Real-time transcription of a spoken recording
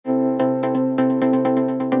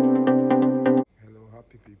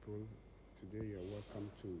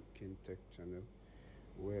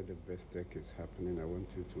iOS tech is happening, I want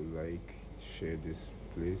you to like, share this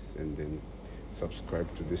place, and then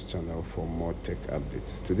subscribe to this channel for more tech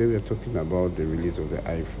updates. Today we are talking about the release of the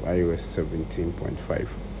iOS 17.5,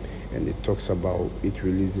 and it talks about it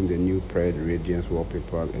releasing the new Pride Radiance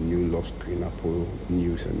wallpaper, a new lock screen, Apple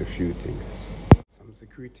news, and a few things. Some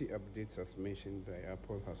security updates as mentioned by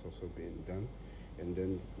Apple has also been done, and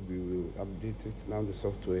then we will update it. Now the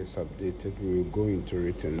software is updated, we will go into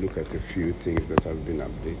it and look at a few things that has been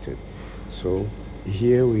updated. So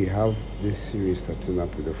here we have this series starting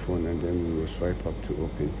up with the phone, and then we will swipe up to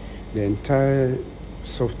open. The entire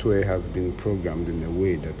software has been programmed in a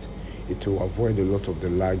way that it will avoid a lot of the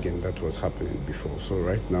lagging that was happening before. So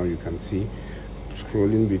right now you can see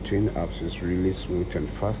scrolling between apps is really smooth and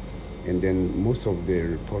fast, and then most of the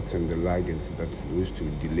reports and the lagins that used to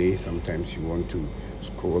delay, sometimes you want to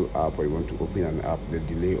scroll up or you want to open an app, the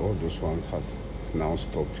delay, all those ones has now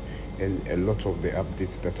stopped, and a lot of the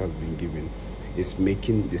updates that has been given is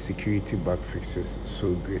making the security bug fixes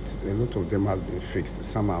so great. A lot of them has been fixed.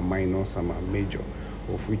 Some are minor, some are major,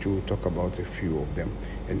 of which we'll talk about a few of them.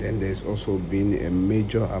 And then there's also been a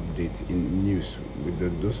major update in news with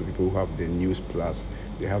those people who have the News Plus.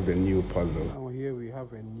 They have the new puzzle. Now here we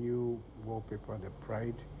have a new wallpaper, the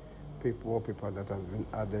Pride wallpaper that has been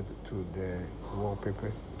added to the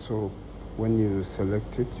wallpapers. So when you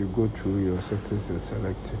select it, you go through your settings and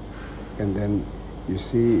select it, and then you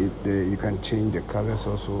see it, you can change the colors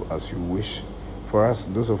also as you wish. For us,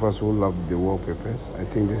 those of us who love the wallpapers, I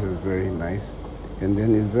think this is very nice. And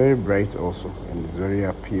then it's very bright also, and it's very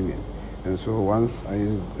appealing. And so once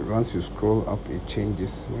you scroll up, it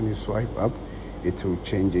changes. When you swipe up, it will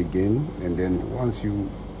change again. And then once you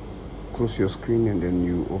close your screen and then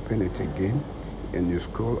you open it again and you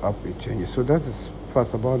scroll up, it changes. So that is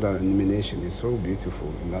fast about the illumination. It's so beautiful,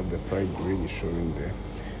 and that the Pride really showing there.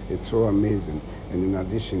 It's so amazing. And in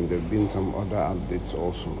addition, there have been some other updates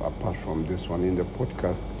also apart from this one. In the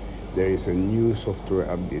podcast, there is a new software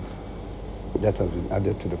update that has been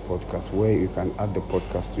added to the podcast, where you can add the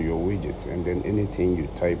podcast to your widgets, and then anything you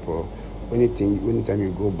type or anytime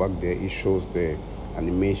you go back there, it shows the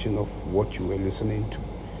animation of what you were listening to.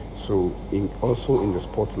 So also in the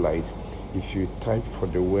spotlight, if you type for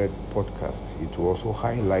the word podcast, it will also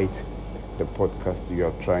highlight the podcast you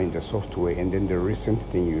are trying, the software, and then the recent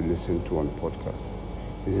thing you listen to on podcast.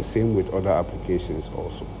 It's the same with other applications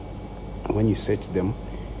also. When you search them,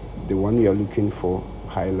 the one you are looking for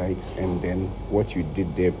highlights, and then what you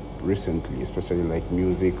did there recently, especially like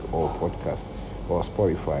music or podcast or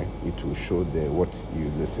Spotify, it will show there what you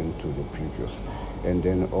listened to the previous. And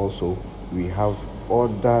then also we have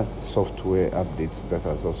other software updates that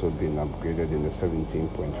has also been upgraded in the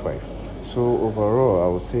 17.5. So overall,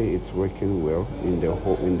 I would say it's working well. In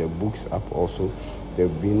the books app also, there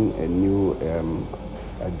have been a new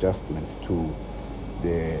adjustment to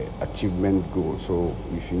the achievement goal. So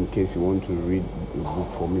if in case you want to read a book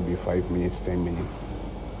for maybe 5 minutes, 10 minutes,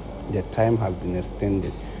 the time has been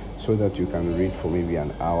extended so that you can read for maybe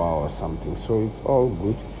an hour or something. So it's all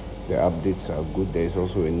good. The updates are good. There is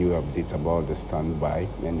also a new update about the standby,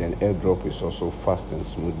 and then AirDrop is also fast and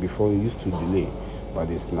smooth. Before it used to delay, but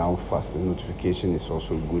it's now fast. The notification is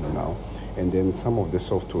also good now. And then some of the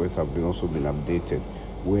softwares have also been updated,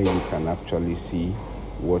 where you can actually see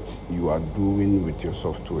what you are doing with your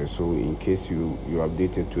software. So in case you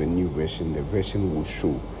update it to a new version, the version will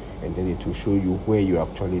show, and then it will show you where you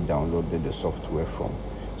actually downloaded the software from.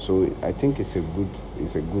 So I think it's a good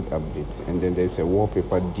update. And then there's a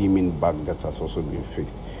wallpaper dimming back that has also been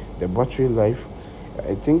fixed. The battery life,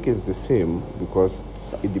 I think, is the same,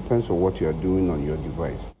 because it depends on what you are doing on your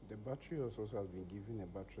device. The battery also has been given a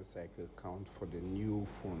battery cycle count for the new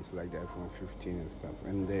phones like the iPhone 15 and stuff.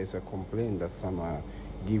 And there is a complaint that some are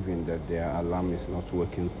giving that their alarm is not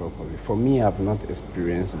working properly. For me, I've not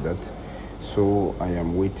experienced that, so I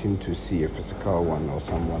am waiting to see a physical one or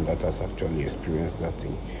someone that has actually experienced that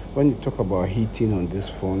thing. When you talk about heating on this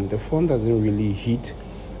phone, the phone doesn't really heat,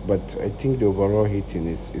 but I think the overall heating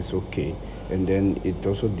is okay. And then it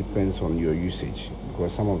also depends on your usage,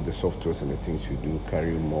 because some of the softwares and the things you do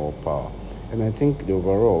carry more power. And I think the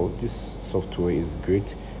overall, this software is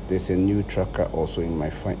great. There's a new tracker also in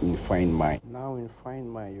Find My. Now in Find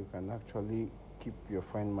My, you can actually keep your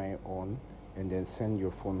Find My on and then send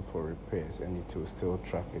your phone for repairs, and it will still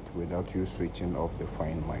track it without you switching off the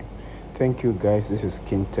Find My. Thank you guys. This is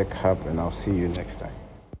King Tech Hub, and I'll see you next time.